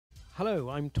Hello,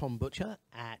 I'm Tom Butcher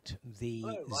at the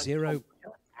Zero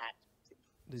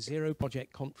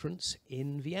Project Conference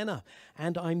in Vienna,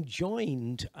 and I'm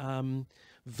joined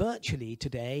virtually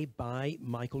today by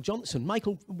Michael Johnson.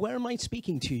 Michael, where am I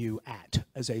speaking to you at,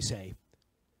 as they say?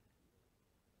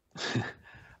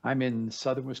 I'm in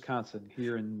southern Wisconsin,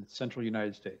 here in central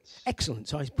United States. Excellent.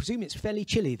 So I presume it's fairly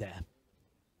chilly there.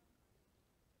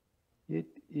 It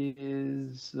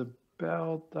is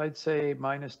about, I'd say,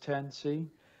 -10°C.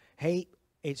 Hey,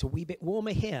 it's a wee bit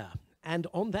warmer here. And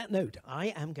on that note, I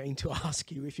am going to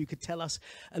ask you if you could tell us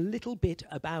a little bit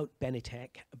about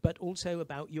Benetech, but also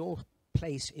about your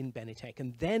place in Benetech.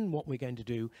 And then what we're going to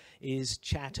do is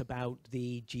chat about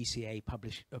the GCA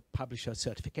Publisher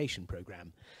Certification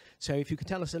Program. So if you could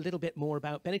tell us a little bit more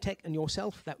about Benetech and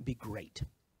yourself, that would be great.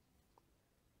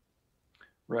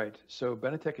 Right. So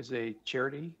Benetech is a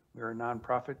charity. We're a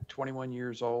nonprofit, 21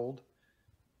 years old.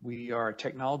 We are a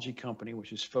technology company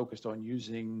which is focused on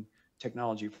using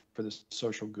technology for the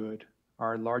social good.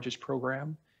 Our largest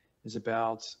program is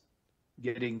about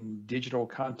getting digital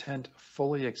content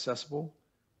fully accessible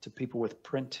to people with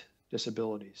print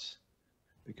disabilities.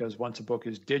 Because once a book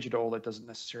is digital, that doesn't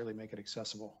necessarily make it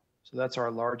accessible. So that's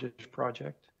our largest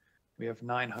project. We have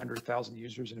 900,000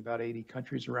 users in about 80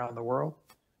 countries around the world,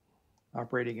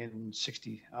 operating in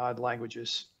 60 odd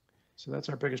languages. So that's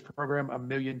our biggest program, 1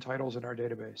 million titles in our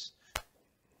database.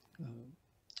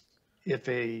 If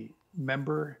a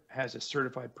member has a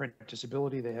certified print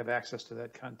disability, they have access to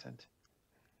that content.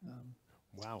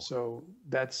 Wow. So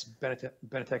that's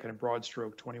Benetech in a broad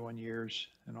stroke, 21 years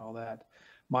and all that.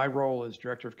 My role is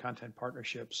Director of Content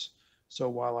Partnerships. So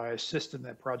while I assist in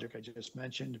that project I just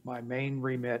mentioned, my main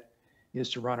remit is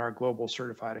to run our Global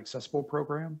Certified Accessible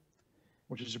Program,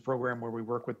 which is a program where we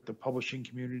work with the publishing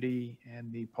community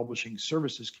and the publishing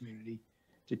services community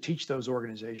to teach those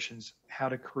organizations how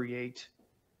to create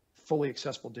fully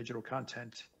accessible digital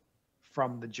content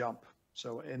from the jump.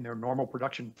 So in their normal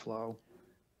production flow,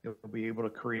 they'll be able to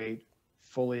create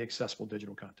fully accessible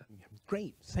digital content.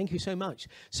 Great, thank you so much.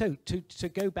 So to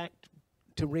go back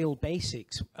to real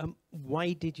basics,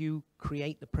 why did you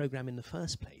create the program in the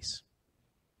first place?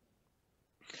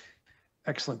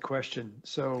 Excellent question.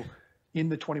 So in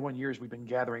the 21 years we've been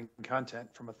gathering content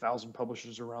from 1,000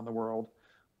 publishers around the world,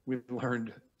 we've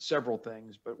learned several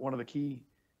things, but one of the key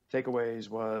takeaways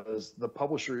was the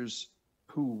publishers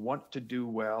who want to do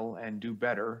well and do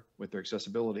better with their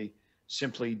accessibility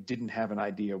simply didn't have an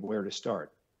idea of where to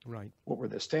start. Right. What were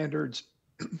the standards?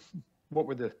 What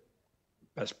were the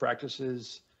best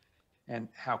practices? And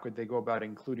how could they go about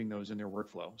including those in their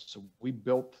workflow? So we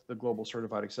built the Global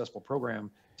Certified Accessible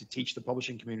Program to teach the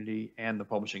publishing community and the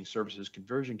publishing services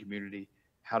conversion community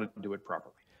how to do it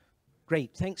properly.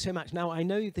 Great, thanks so much. Now, I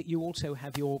know that you also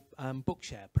have your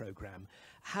Bookshare program.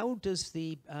 How does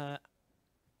the,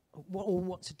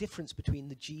 what's the difference between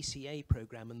the GCA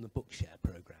program and the Bookshare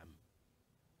program?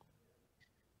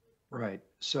 Right,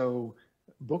 so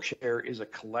Bookshare is a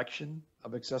collection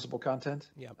of accessible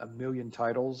content. Yep. 1 million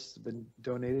titles have been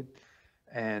donated.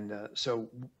 And so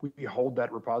we hold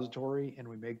that repository and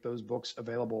we make those books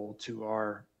available to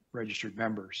our registered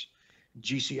members.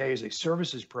 GCA is a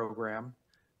services program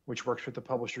which works with the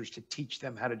publishers to teach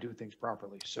them how to do things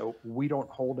properly. So we don't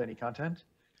hold any content.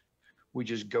 We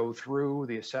just go through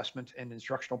the assessment and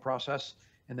instructional process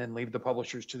and then leave the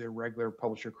publishers to their regular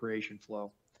publisher creation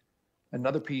flow.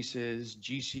 Another piece is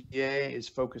GCA is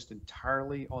focused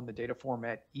entirely on the data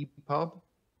format EPUB,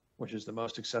 which is the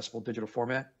most accessible digital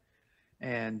format.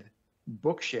 And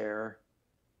Bookshare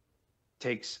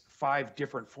takes 5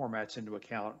 different formats into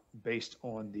account based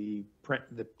on the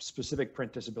specific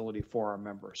print disability for our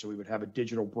member. So we would have a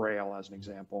digital braille as an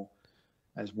example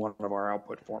as one of our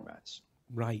output formats.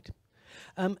 Right.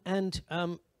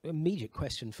 Immediate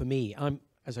question for me.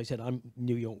 As I said, I'm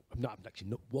New York.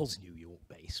 Was New York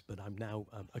based, but I'm now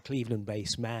a Cleveland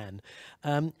based man.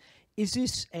 Is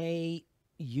this a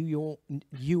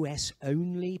US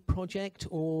only project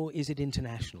or is it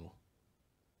international?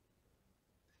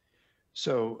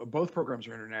 So both programs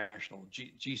are international.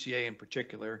 GCA in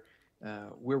particular,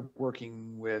 we're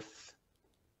working with,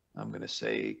 I'm going to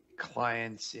say,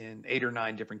 clients in 8 or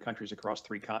 9 different countries across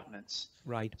 3 continents.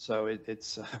 Right. So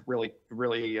it's really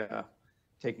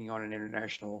taking on an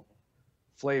international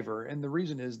flavor. And the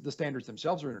reason is the standards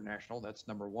themselves are international. That's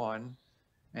number one.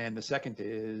 And the second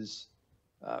is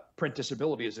print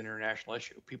disability is an international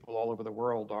issue. People all over the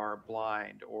world are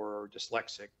blind or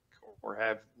dyslexic or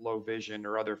have low vision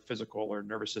or other physical or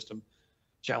nervous system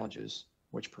challenges,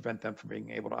 which prevent them from being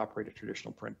able to operate a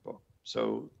traditional print book.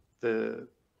 So the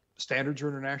standards are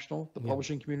international, the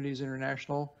publishing community is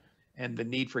international, and the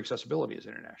need for accessibility is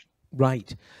international.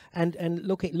 Right, and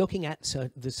looking at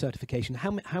the certification,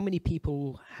 how many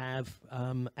people have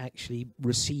actually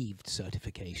received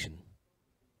certification?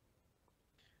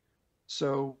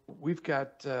 So we've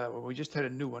got, well, we just had a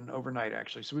new one overnight,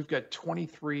 actually. So we've got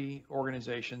 23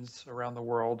 organizations around the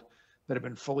world that have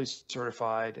been fully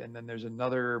certified. And then there's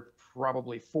another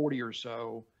probably 40 or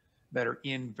so that are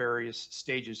in various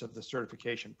stages of the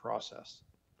certification process.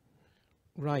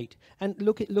 Right, and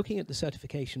looking at the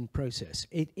certification process,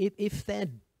 if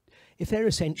they're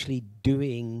essentially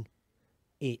doing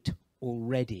it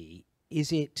already,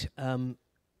 is it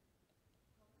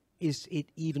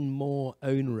even more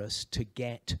onerous to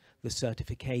get the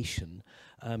certification?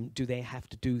 Do they have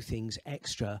to do things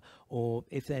extra, or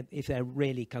if they're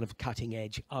really kind of cutting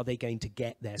edge, are they going to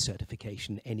get their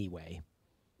certification anyway?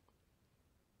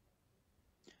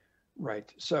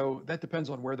 Right. So that depends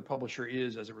on where the publisher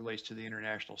is as it relates to the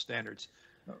international standards.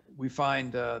 We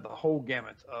find the whole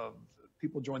gamut of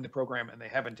people join the program and they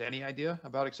haven't any idea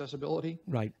about accessibility.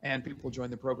 Right. And people join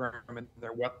the program and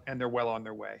they're well on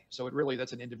their way. So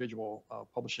that's an individual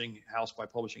publishing house by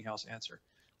publishing house answer.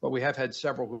 But we have had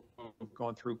several who've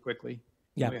gone through quickly.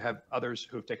 Yeah. We have others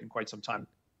who have taken quite some time.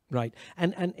 Right.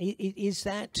 And is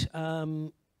that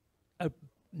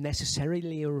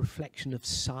necessarily a reflection of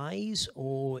size,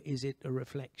 or is it a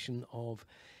reflection of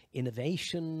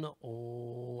innovation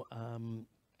or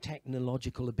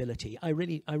technological ability? I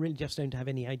really just don't have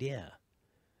any idea.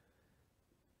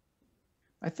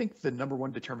 I think the number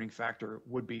one determining factor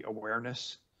would be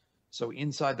awareness. So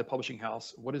inside the publishing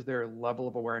house, what is their level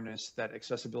of awareness that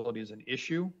accessibility is an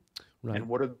issue? Right. And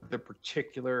what are the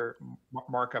particular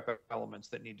markup elements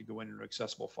that need to go in an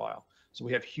accessible file? So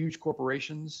we have huge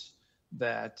corporations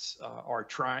that are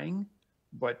trying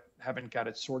but haven't got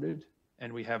it sorted,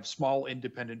 and we have small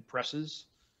independent presses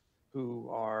who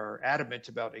are adamant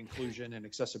about inclusion and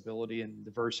accessibility and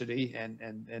diversity,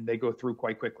 and they go through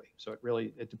quite quickly. So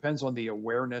it depends on the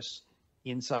awareness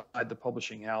inside the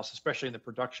publishing house, especially in the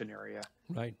production area,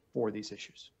 right, for these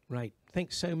issues. Right.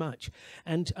 Thanks so much.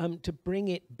 And to bring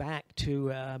it back to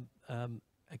a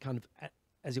kind of,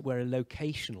 as it were, a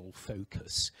locational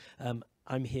focus,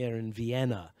 I'm here in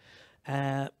Vienna.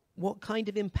 What kind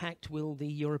of impact will the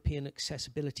European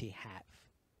Accessibility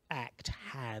Act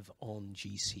have on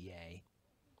GCA?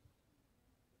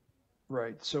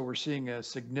 Right. So we're seeing a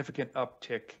significant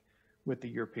uptick with the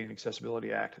European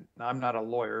Accessibility Act. Now, I'm not a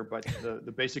lawyer, but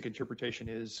the basic interpretation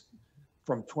is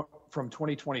from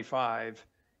 2025,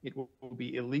 it will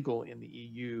be illegal in the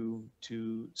EU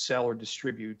to sell or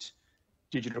distribute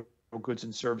digital goods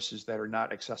and services that are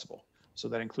not accessible. So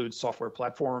that includes software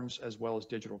platforms as well as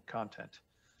digital content.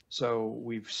 So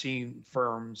we've seen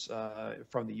firms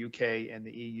from the UK and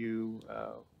the EU,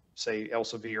 say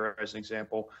Elsevier as an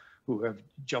example, who have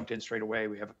jumped in straight away.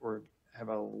 We have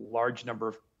a large number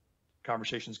of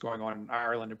conversations going on in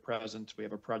Ireland at present. We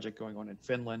have a project going on in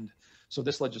Finland. So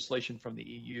this legislation from the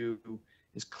EU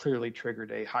has clearly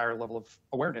triggered a higher level of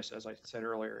awareness, as I said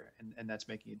earlier, and that's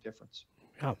making a difference.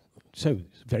 Oh, so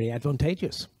very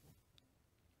advantageous.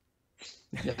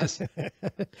 Yes,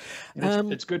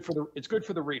 it's good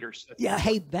for the readers. Yeah,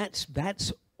 hey, that's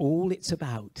all it's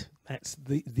about. That's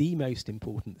the most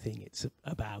important thing it's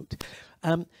about.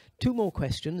 Two more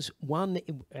questions. One,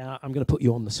 I'm going to put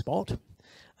you on the spot.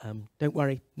 Don't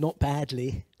worry, not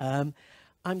badly. I'm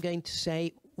going to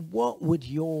say, what would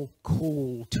your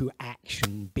call to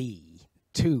action be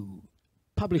to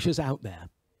publishers out there?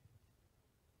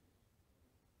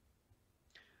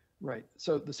 Right.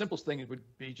 So the simplest thing would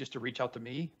be just to reach out to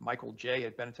me, Michael J.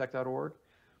 at Benetech.org,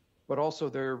 but also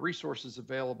there are resources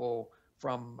available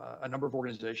from a number of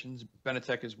organizations.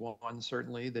 Benetech is one,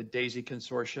 certainly. The DAISY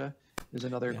Consortia is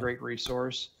another great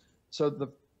resource. So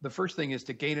the first thing is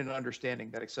to gain an understanding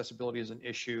that accessibility is an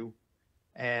issue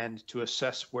and to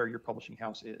assess where your publishing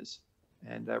house is.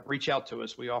 And reach out to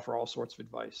us. We offer all sorts of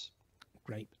advice.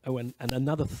 Great. Oh, and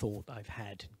another thought I've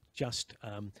had, just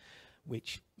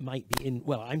which might be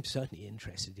well, I'm certainly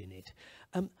interested in it.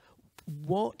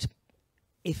 What,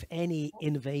 if any,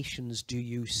 innovations do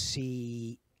you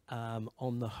see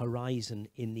on the horizon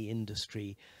in the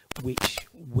industry which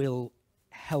will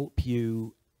help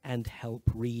you and help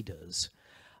readers?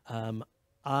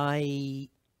 I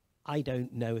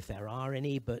don't know if there are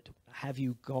any, but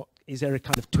is there a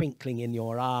kind of twinkling in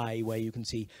your eye where you can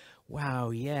see, wow,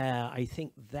 yeah, I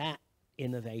think that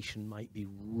innovation might be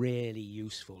really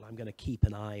useful. I'm going to keep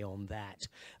an eye on that,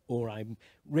 or I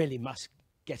really must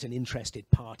get an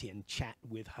interested party and chat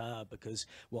with her because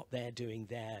what they're doing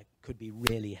there could be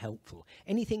really helpful.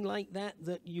 Anything like that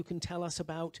that you can tell us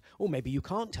about, or maybe you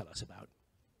can't tell us about?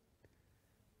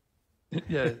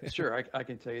 Yeah, sure. I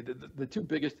can tell you the two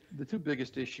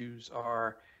biggest issues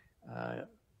are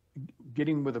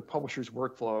getting with a publisher's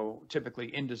workflow,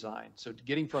 typically InDesign. So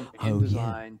getting from Oh, yeah.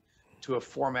 InDesign to a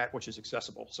format which is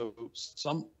accessible. So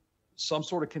some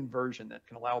sort of conversion that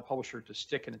can allow a publisher to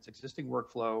stick in its existing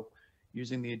workflow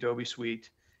using the Adobe suite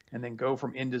and then go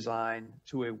from InDesign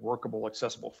to a workable,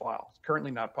 accessible file. It's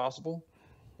currently not possible,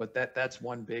 but that's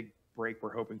one big break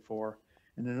we're hoping for.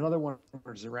 And then another one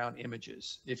is around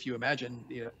images. If you imagine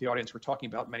the audience we're talking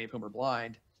about, many of whom are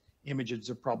blind, images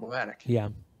are problematic. Yeah.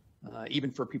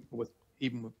 Even for people with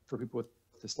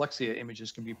dyslexia,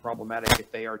 images can be problematic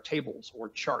if they are tables or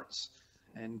charts.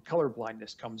 And color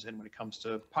blindness comes in when it comes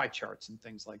to pie charts and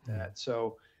things like that.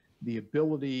 So the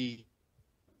ability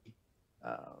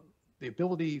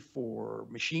for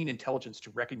machine intelligence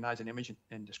to recognize an image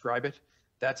and describe it,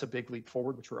 that's a big leap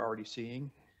forward, which we're already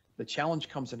seeing. The challenge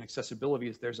comes in accessibility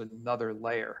is there's another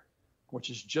layer, which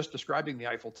is just describing the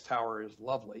Eiffel Tower is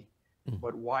lovely,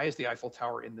 but why is the Eiffel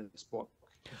Tower in this book?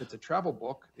 If it's a travel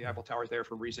book, the Eiffel Tower is there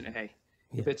for reason A.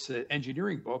 If it's an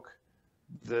engineering book,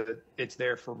 it's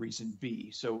there for reason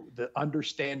B. So the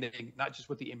understanding, not just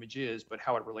what the image is, but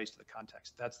how it relates to the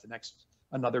context. That's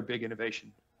another big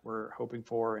innovation we're hoping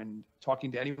for and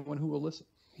talking to anyone who will listen.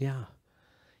 Yeah.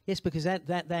 Yes, because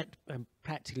that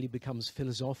practically becomes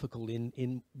philosophical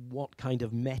in what kind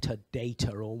of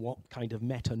metadata or what kind of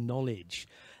meta knowledge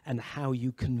and how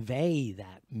you convey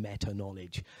that meta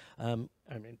knowledge. I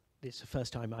mean, it's the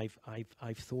first time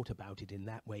I've thought about it in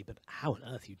that way, but how on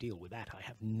earth you deal with that, I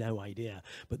have no idea.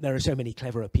 But there are so many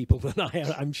cleverer people than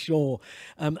I'm sure.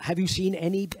 Have you seen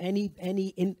any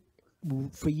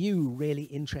for you really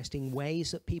interesting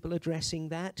ways that people are addressing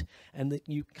that, and that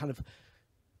you kind of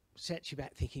sets you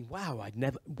back thinking, wow, I'd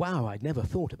never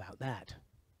thought about that.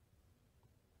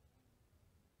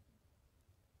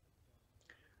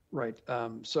 Right.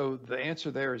 So the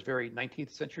answer there is very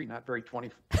 19th century, not very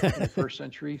 21st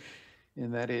century.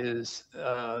 And that is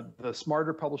the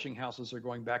smarter publishing houses are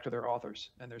going back to their authors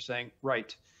and they're saying,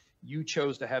 right, you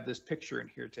chose to have this picture in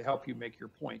here to help you make your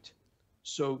point.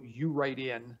 So you write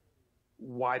in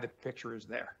why the picture is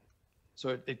there.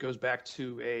 So it goes back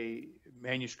to a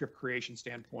manuscript creation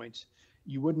standpoint.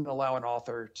 You wouldn't allow an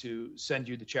author to send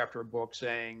you the chapter of book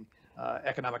saying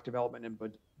economic development in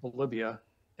Bolivia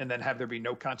and then have there be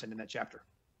no content in that chapter,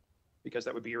 because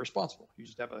that would be irresponsible. You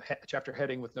just have a chapter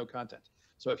heading with no content.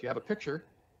 So if you have a picture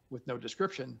with no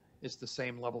description, it's the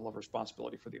same level of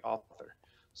responsibility for the author.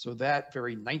 So that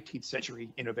very 19th century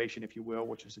innovation, if you will,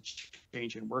 which is a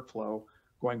change in workflow,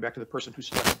 going back to the person who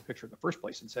selected the picture in the first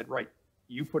place and said, right,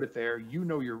 you put it there, you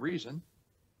know your reason,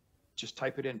 just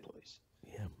type it in, please.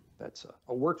 Yeah. That's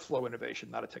a workflow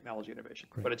innovation, not a technology innovation,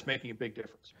 but it's making a big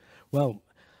difference. Well,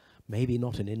 maybe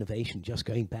not an innovation, just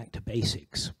going back to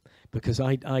basics, because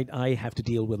I have to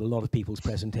deal with a lot of people's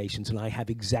presentations and I have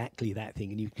exactly that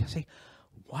thing. And you can say,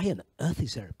 why on earth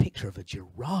is there a picture of a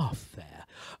giraffe there?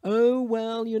 Oh,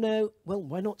 well,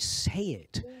 why not say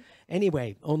it?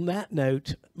 Anyway, on that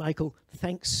note, Michael,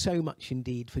 thanks so much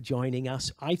indeed for joining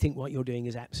us. I think what you're doing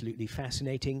is absolutely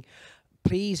fascinating.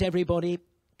 Please, everybody,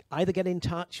 either get in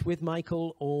touch with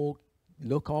Michael or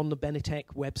look on the Benetech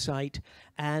website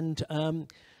and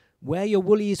wear your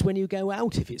woolies when you go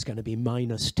out if it's going to be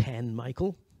 -10,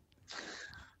 Michael.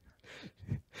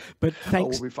 But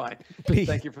thanks. Oh, we'll be fine. Please.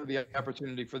 Thank you for the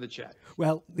opportunity for the chat.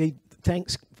 Well, the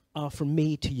thanks are from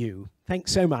me to you.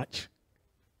 Thanks so much.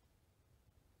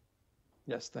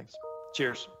 Yes, thanks.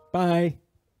 Cheers. Bye.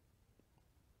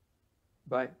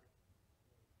 Bye.